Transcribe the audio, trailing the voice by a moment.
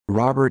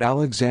Robert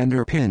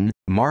Alexander Pinn,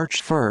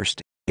 March 1,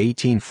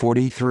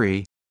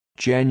 1843,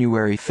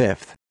 January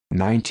 5,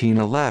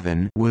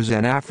 1911, was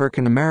an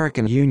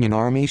African-American Union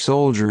Army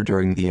soldier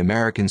during the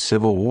American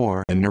Civil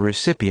War and a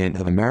recipient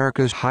of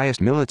America's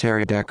highest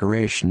military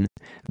decoration,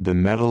 the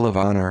Medal of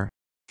Honor,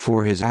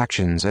 for his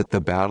actions at the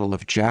Battle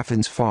of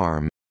Chaffin's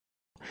Farm.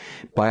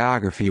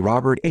 Biography: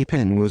 Robert A.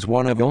 Pinn was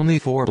one of only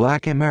 4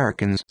 black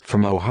Americans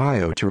from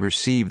Ohio to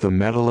receive the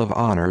Medal of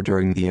Honor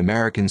during the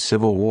American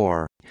Civil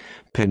War.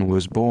 Pinn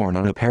was born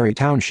on a Perry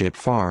Township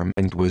farm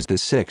and was the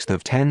 6th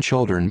of 10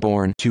 children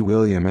born to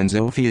William and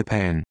Sophia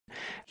Pinn.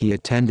 He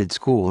attended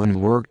school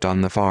and worked on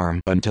the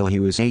farm until he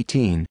was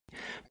 18.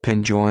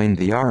 Pinn joined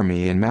the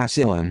Army in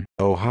Massillon,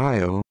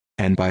 Ohio,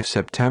 and by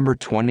September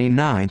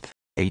 29,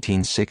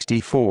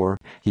 1864,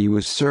 he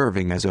was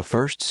serving as a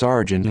first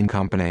sergeant in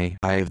Company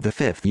I of the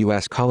 5th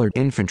U.S. Colored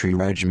Infantry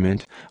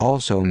Regiment,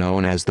 also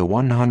known as the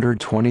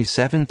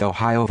 127th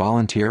Ohio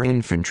Volunteer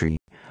Infantry.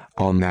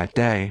 On that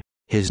day,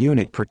 his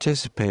unit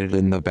participated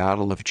in the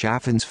Battle of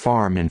Chaffin's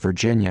Farm in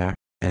Virginia,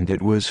 and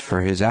it was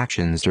for his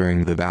actions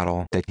during the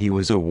battle that he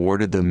was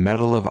awarded the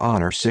Medal of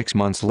Honor 6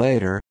 months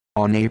later,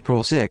 on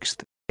April 6,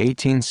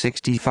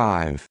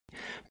 1865.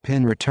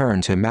 Pinn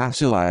returned to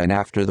Massillon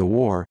after the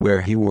war,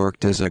 where he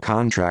worked as a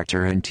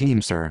contractor and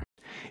teamster.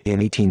 In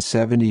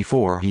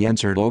 1874 he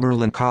entered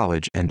Oberlin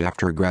College and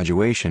after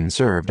graduation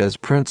served as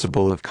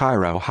principal of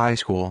Cairo High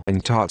School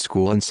and taught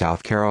school in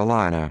South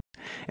Carolina.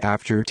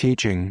 After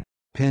teaching,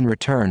 Pinn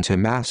returned to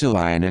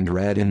Massillon and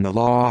read in the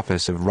law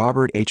office of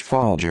Robert H.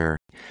 Folger.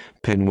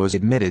 Pinn was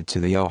admitted to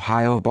the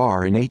Ohio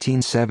bar in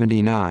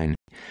 1879.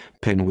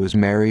 Pinn was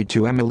married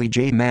to Emily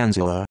J.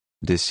 Manzilla,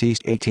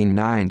 deceased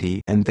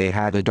 1890, and they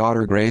had a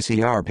daughter,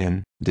 Gracie R.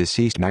 Pinn,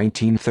 deceased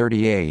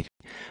 1938.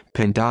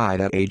 Pinn died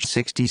at age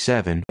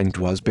 67 and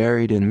was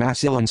buried in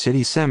Massillon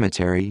City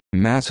Cemetery,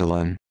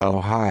 Massillon,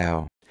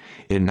 Ohio.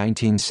 In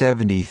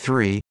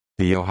 1973,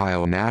 the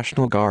Ohio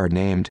National Guard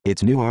named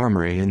its new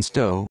armory in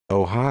Stowe,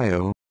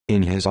 Ohio,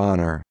 in his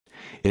honor.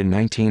 In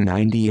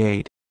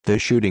 1998, the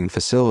shooting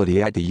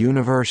facility at the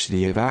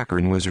University of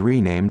Akron was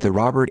renamed the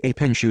Robert A.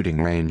 Pinn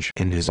Shooting Range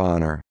in his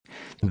honor.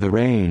 The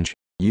range,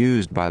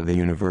 used by the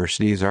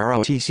university's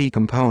ROTC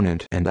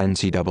component and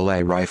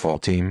NCAA rifle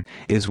team,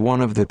 is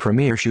one of the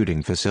premier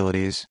shooting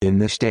facilities in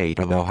the state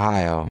of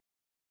Ohio.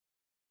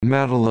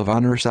 Medal of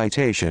Honor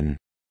Citation.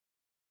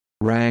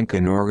 Rank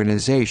and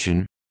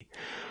Organization: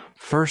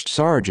 First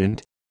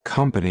Sergeant,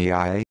 Company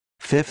I,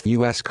 5th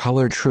U.S.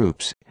 Colored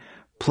Troops.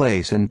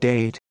 Place and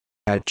date: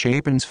 at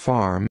Chapin's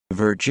Farm,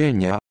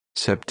 Virginia,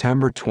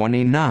 September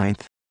 29,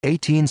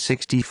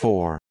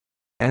 1864.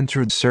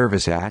 Entered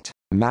service at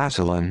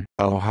Massillon,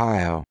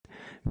 Ohio.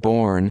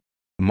 Born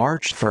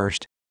March 1,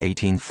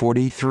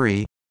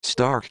 1843,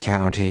 Stark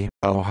County,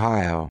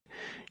 Ohio.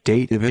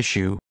 Date of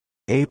issue: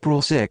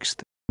 April 6,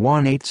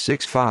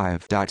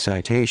 1865.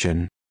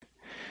 Citation: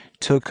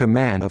 took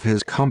command of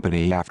his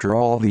company after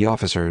all the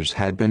officers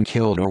had been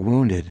killed or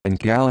wounded and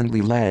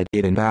gallantly led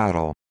it in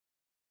battle.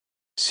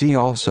 See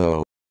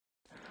also: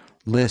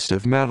 List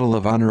of Medal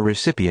of Honor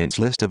recipients,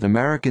 List of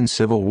American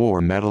Civil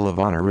War Medal of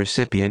Honor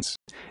recipients,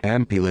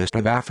 MP List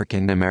of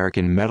African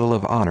American Medal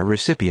of Honor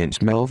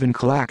recipients. Melvin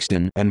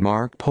Claxton and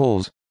Mark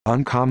Poles,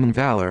 Uncommon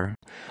Valor,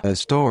 A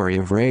Story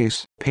of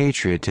Race,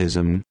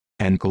 Patriotism,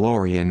 and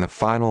Glory in the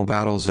Final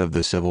Battles of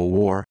the Civil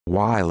War,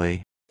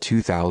 Wiley,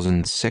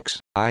 2006,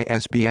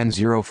 ISBN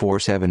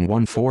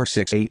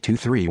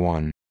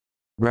 0471468231.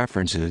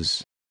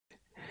 References.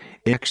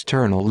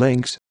 External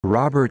links: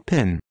 Robert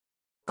Pinn.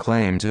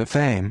 Claim to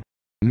Fame.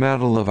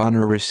 Medal of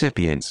Honor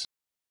recipients.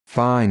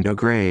 Find a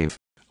grave.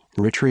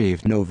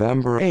 Retrieved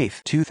November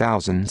 8,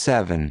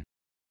 2007.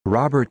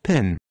 Robert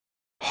Pinn.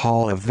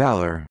 Hall of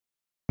Valor.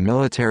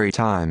 Military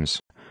Times.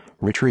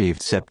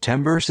 Retrieved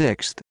September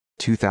 6,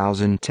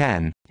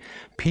 2010.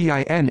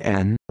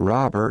 PINN,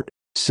 Robert,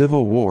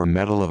 Civil War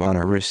Medal of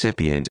Honor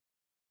recipient.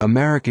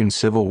 American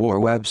Civil War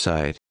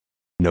website.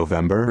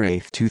 November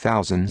 8,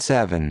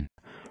 2007.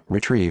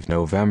 Retrieved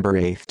November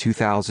 8,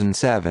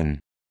 2007.